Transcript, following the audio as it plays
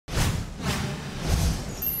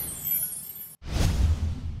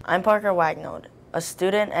I'm Parker Wagnild, a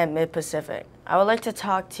student at Mid-Pacific. I would like to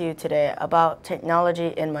talk to you today about technology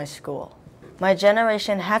in my school. My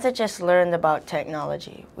generation hasn't just learned about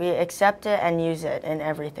technology. We accept it and use it in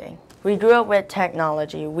everything. We grew up with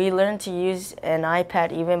technology. We learned to use an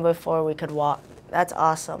iPad even before we could walk. That's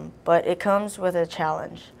awesome, but it comes with a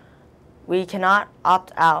challenge. We cannot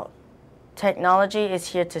opt out. Technology is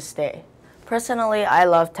here to stay. Personally, I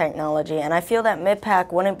love technology, and I feel that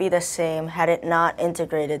Mid-Pac wouldn't be the same had it not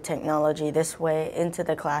integrated technology this way into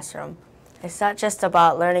the classroom. It's not just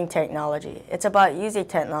about learning technology, it's about using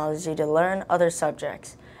technology to learn other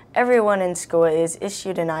subjects. Everyone in school is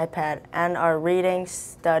issued an iPad, and our reading,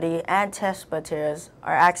 study, and test materials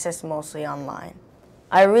are accessed mostly online.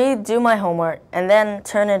 I read, do my homework, and then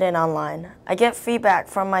turn it in online. I get feedback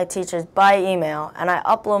from my teachers by email, and I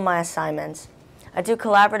upload my assignments. I do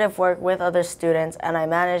collaborative work with other students, and I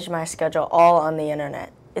manage my schedule all on the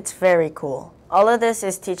internet. It's very cool. All of this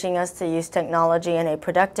is teaching us to use technology in a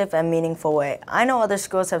productive and meaningful way. I know other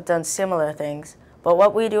schools have done similar things, but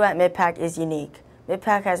what we do at Mid-Pac is unique.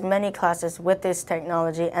 Mid-Pac has many classes with this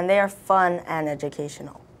technology, and they are fun and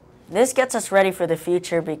educational. This gets us ready for the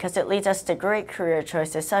future because it leads us to great career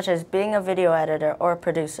choices such as being a video editor or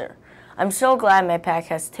producer. I'm so glad Mid-Pac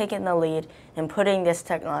has taken the lead in putting this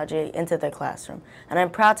technology into the classroom, and I'm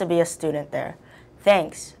proud to be a student there.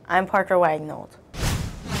 Thanks. I'm Parker Wagnild.